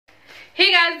Hey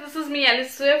guys, this is me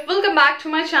Alice Swift. Welcome back to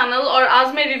my channel. और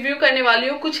आज मैं review करने वाली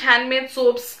हूँ कुछ हैंडमेड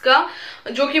सोप्स का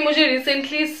जो कि मुझे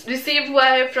रिसेंटली रिसीव हुआ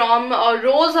है फ्रॉम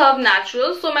रोजहब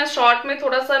नेचुरल्स। तो मैं शॉर्ट में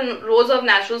थोड़ा सा रोजहब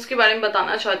नेचुरल्स के बारे में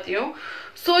बताना चाहती हूँ।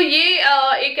 सो ये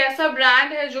एक ऐसा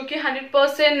ब्रांड है जो कि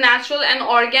 100% natural and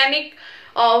organic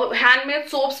handmade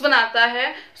soaps बनाता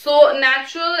है। सो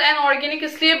नेचुरल एंड ऑर्गेनिक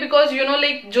इसलिए बिकॉज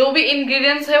लाइक जो भी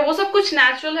इंग्रेडिएंट्स है वो सब कुछ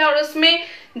नेचुरल है और इसमें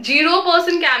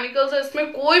 0% केमिकल्स है।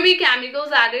 इसमें कोई भी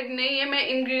केमिकल्स एडेड नहीं है। मैं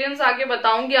इंग्रेडिएंट्स आगे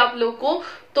बताऊंगी आप लोग को,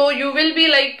 तो you will be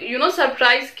like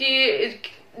surprise कि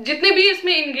जितने भी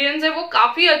इसमें इंग्रेडिएंट्स है वो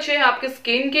काफी अच्छे हैं आपके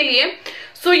स्किन के लिए।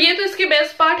 सो ये तो इसकी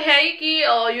बेस्ट पार्ट है ही कि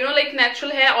लाइक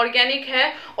नेचुरल है, ऑर्गेनिक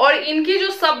है। और इनकी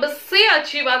जो सबसे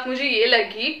अच्छी बात मुझे ये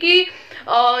लगी कि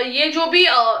ये जो भी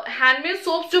हैंडमेड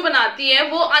सोप्स जो बनाती है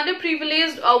वो अंडर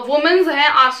प्रिविलेज्ड वुमेन्स हैं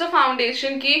आशा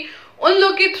फाउंडेशन की, उन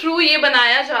लोग के थ्रू ये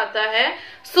बनाया जाता है।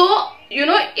 सो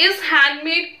इस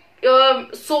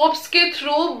हैंडमेड सोप्स के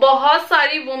थ्रू बहुत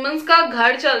सारी वुमेन्स का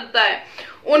घर चलता है।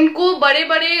 उनको बड़े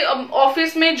बड़े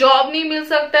ऑफिस में जॉब नहीं मिल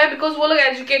सकता है बिकॉज वो लोग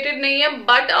एजुकेटेड नहीं है।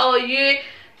 बट ये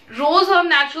रोजहब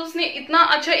नेचुरल्स ने इतना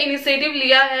अच्छा इनिशिएटिव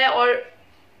लिया है और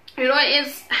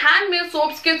इस हैंडमेड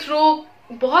सोप्स के थ्रू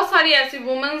बहुत सारी ऐसी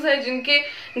वुमेन्स है जिनके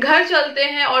घर चलते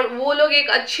हैं और वो लोग एक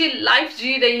अच्छी लाइफ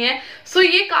जी रही हैं। सो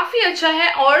ये काफी अच्छा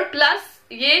है और प्लस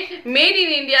ये मेड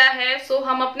इन इंडिया है। सो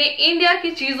हम अपने इंडिया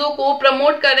की चीजों को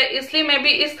प्रमोट कर रहे हैं, इसलिए मैं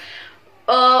भी इस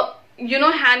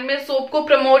हैंडमेड सोप को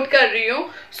प्रमोट कर रही हूँ।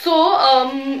 सो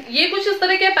ये कुछ इस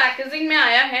तरह के पैकेजिंग में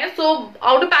आया है। सो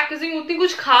आउटर पैकेजिंग उतनी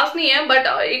कुछ खास नहीं है बट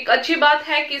एक अच्छी बात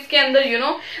है कि इसके अंदर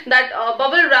दैट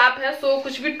बबल रैप है। सो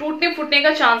कुछ भी टूटने फूटने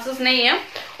का चांसेस नहीं है।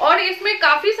 और इसमें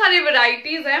काफी सारी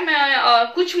वेराइटीज है। मैं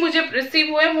कुछ मुझे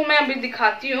रिसीव हुए वो मैं अभी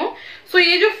दिखाती हूँ। सो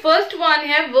ये जो फर्स्ट वन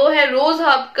है वो है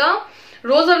रोजहब का,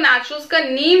 रोजहब नेचुरल्स का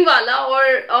नीम वाला।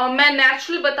 और मैं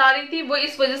नेचुरल बता रही थी वो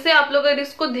इस वजह से, आप लोग अगर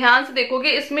इसको ध्यान से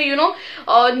देखोगे इसमें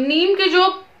नीम के जो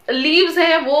लीव्स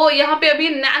है वो यहाँ पे अभी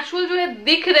नेचुरल जो है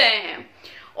दिख रहे हैं।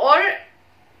 और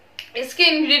इसके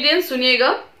इंग्रेडिएंट्स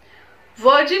सुनिएगा,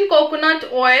 virgin coconut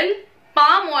oil,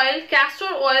 palm oil,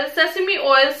 castor oil, sesame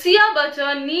oil, Siya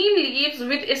butter, Neem leaves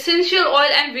with essential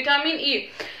oil and vitamin E.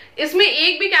 इसमें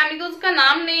एक भी केमिकल्स का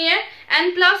नाम नहीं है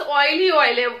and plus oil he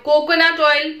oil है। Coconut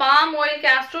oil, palm oil,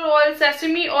 castor oil,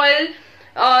 sesame oil,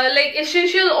 like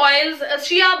essential oils,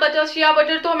 shea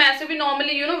butter तो हम ऐसे भी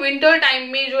नॉर्मली विंटर टाइम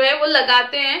में जो है वो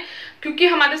लगाते हैं क्योंकि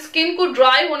हमारे स्किन को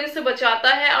ड्राई होने से बचाता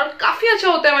है और काफी अच्छा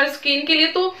होता है हमारे स्किन के लिए।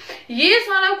 तो ये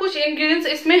सारा कुछ इंग्रेडिएंट्स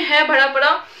इसमें है भरा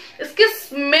पड़ा। इसकी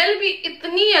स्मेल भी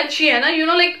इतनी अच्छी है ना,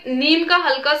 लाइक नीम का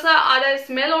हल्का सा आ रहा है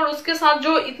स्मेल और उसके साथ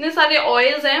जो इतने सारे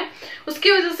ऑयल्स हैं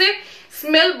उसकी वजह से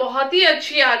स्मेल बहुत ही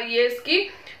अच्छी आ रही है इसकी।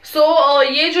 सो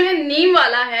ये जो है नीम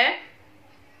वाला है।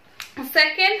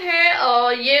 सेकेंड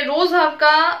है ये रोजहब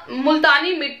का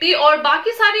मुल्तानी मिट्टी और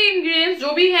बाकी सारे इंग्रेडिएंट्स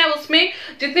जो भी है उसमें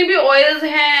जितने भी ऑयल्स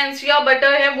हैं, शिया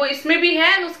बटर है वो इसमें भी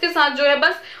है। और उसके साथ जो है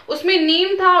बस उसमें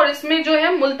नीम था और इसमें जो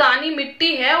है मुल्तानी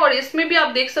मिट्टी है। और इसमें भी आप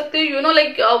देख सकते हो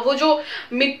लाइक वो जो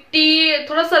मिट्टी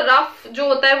थोड़ा सा रफ जो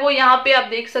होता है वो यहाँ पे आप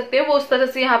देख सकते हो, वो उस तरह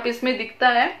से यहाँ पे इसमें दिखता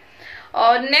है।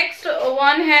 और नेक्स्ट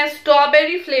वन है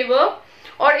स्ट्रॉबेरी फ्लेवर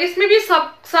और इसमें भी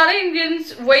सब सारे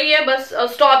इंग्रेडिएंट्स वही है, बस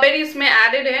स्ट्रॉबेरी इसमें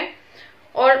एडेड है।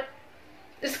 और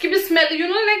इसकी भी स्मेल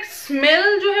लाइक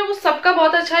स्मेल जो है वो सबका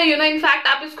बहुत अच्छा है। इनफैक्ट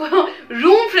आप इसको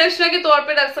रूम फ्रेशनर के तौर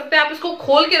पे रख सकते हैं। आप इसको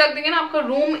खोल के रख देंगे ना, आपका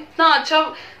रूम इतना अच्छा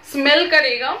स्मेल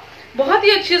करेगा, बहुत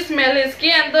ही अच्छी स्मेल है इसकी।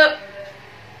 And the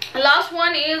last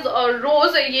one is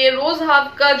rose. ये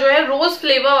रोजहब का जो है रोज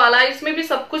फ्लेवर वाला, इसमें भी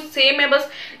सब कुछ सेम है, बस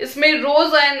इसमें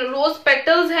रोज एंड रोज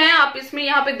पेटल्स हैं। आप इसमें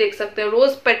यहाँ पे देख सकते हैं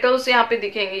रोज पेटल्स यहाँ पे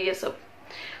दिखेंगे ये सब।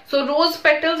 सो रोज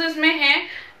पेटल्स इसमें हैं।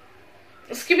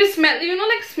 इसकी भी स्मेल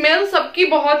लाइक स्मेल सबकी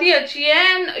बहुत ही अच्छी है।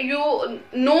 एंड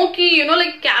कि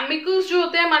लाइक केमिकल्स जो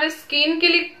होते हैं हमारे स्किन के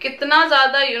लिए कितना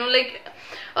ज्यादा लाइक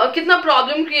कितना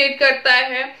प्रॉब्लम क्रिएट करता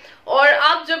है। और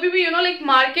आप जब भी लाइक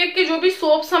मार्केट के जो भी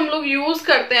सोप्स हम लोग यूज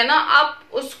करते हैं ना, आप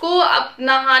उसको आप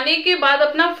नहाने के बाद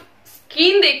अपना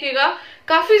स्किन देखिएगा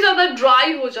काफी ज्यादा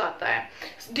ड्राई हो जाता है।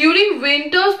 ड्यूरिंग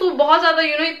विंटर्स तो बहुत ज्यादा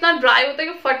इतना ड्राई होता है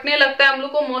कि फटने लगता है। हम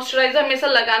लोग को मॉइस्चराइजर हमेशा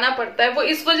लगाना पड़ता है। वो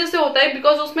इस वजह से होता है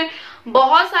बिकॉज उसमें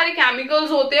बहुत सारे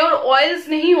केमिकल्स होते हैं और ऑयल्स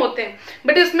नहीं होते।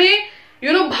 बट इसमें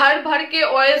भर भर के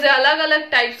ऑयल्स है, अलग अलग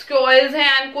टाइप्स के ऑयल्स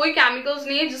हैं एंड कोई केमिकल्स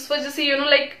नहीं है, जिस वजह से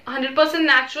लाइक 100%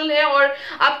 नेचुरल है। और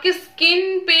आपके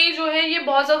स्किन पे जो है ये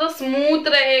बहुत ज्यादा स्मूथ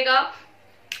रहेगा,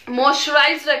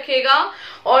 मॉइस्चराइज रखेगा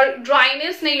और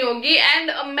ड्राइनेस नहीं होगी।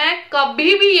 एंड मैं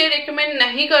कभी भी ये रिकमेंड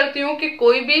नहीं करती हूँ कि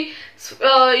कोई भी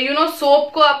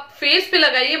सोप को आप फेस पे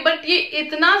लगाइए, बट ये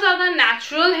इतना ज्यादा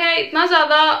नेचुरल है, इतना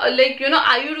ज्यादा लाइक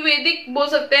आयुर्वेदिक बोल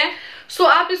सकते हैं। सो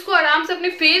आप इसको आराम से अपने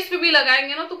फेस पे भी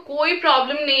लगाएंगे ना तो कोई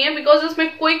प्रॉब्लम नहीं है, बिकॉज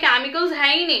इसमें कोई केमिकल्स है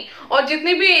ही नहीं। और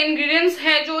जितने भी इंग्रेडिएंट्स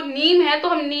हैं, जो नीम है, तो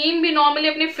हम नीम भी नॉर्मली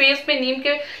अपने फेस पे, नीम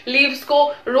के लीव्स को,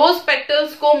 रोज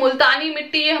पेटल्स को, मुल्तानी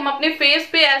मिट्टी, ये हम अपने फेस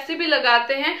पे ऐसे भी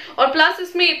लगाते हैं। और प्लस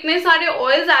इसमें इतने सारे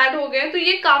ऑयल्स ऐड हो गए, तो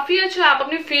ये काफी अच्छा है, आप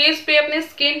अपने फेस पे, अपने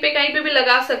स्किन पे, कहीं पे भी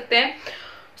लगा सकते हैं।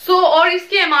 और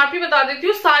इसकी एमआरपी बता देती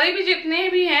हूँ, सारे भी जितने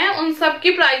भी हैं उन सब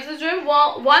की प्राइसेस जो है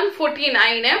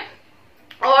 149 है।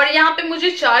 और यहाँ पे मुझे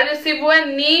 4 रिसीव हुआ है,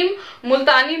 नीम,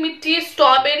 मुल्तानी मिट्टी,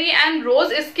 स्ट्रॉबेरी एंड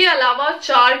रोज। इसके अलावा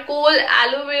चारकोल,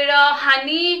 एलोवेरा,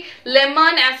 हनी,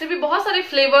 लेमन, ऐसे भी बहुत सारे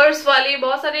फ्लेवर्स वाले,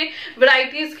 बहुत सारे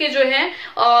वैरायटीज के जो है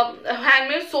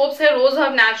हैंडमेड सोप्स है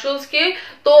रोजहब नेचुरल्स के।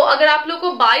 तो अगर आप लोग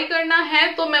को बाय करना है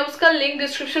तो मैं उसका लिंक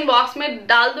डिस्क्रिप्शन बॉक्स में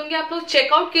डाल दूंगी, आप लोग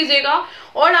चेकआउट कीजिएगा।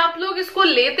 और आप लोग इसको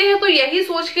लेते हैं तो यही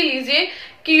सोच के लीजिए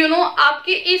कि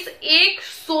आपके इस एक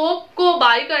सोप को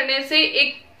बाय करने से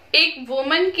एक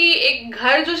वुमन की एक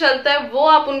घर जो चलता है वो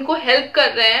आप उनको हेल्प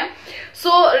कर रहे हैं।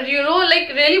 सो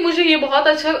लाइक रियली मुझे ये बहुत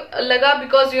अच्छा लगा,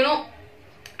 बिकॉज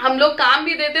हम लोग काम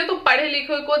भी देते हैं तो पढ़े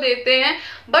लिखे को देते हैं,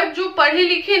 बट जो पढ़े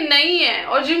लिखे नहीं है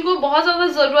और जिनको बहुत ज्यादा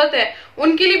जरूरत है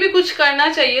उनके लिए भी कुछ करना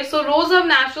चाहिए। सो रोजहब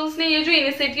नेचुरल्स ने ये जो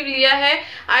इनिशिएटिव लिया है,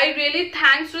 I really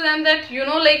thanks to them that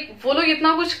like वो लोग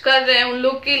इतना कुछ कर रहे हैं उन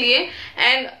लोग के लिए।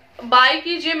 एंड बाय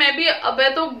कीजिए, मैं भी अब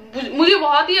तो मुझे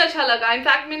बहुत ही अच्छा लगा।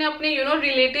 इनफैक्ट मैंने अपने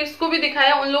रिलेटिव्स को भी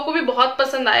दिखाया, उन लोगों को भी बहुत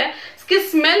पसंद आया। इसकी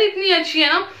स्मेल इतनी अच्छी है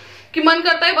ना कि मन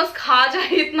करता है बस खा जाए,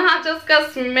 इतना अच्छा इसका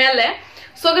स्मेल है।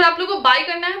 सो अगर आप लोगों को बाय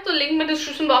करना है तो लिंक मैं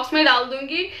डिस्क्रिप्शन बॉक्स में डाल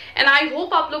दूंगी। एंड आई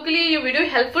होप आप लोग के लिए ये वीडियो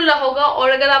हेल्पफुल रहा होगा। और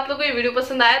अगर आप लोग को ये वीडियो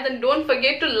पसंद आया then don't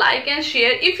forget to like and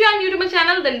share. If you are new to my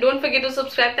channel then don't forget to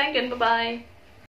subscribe. Thank you and bye bye.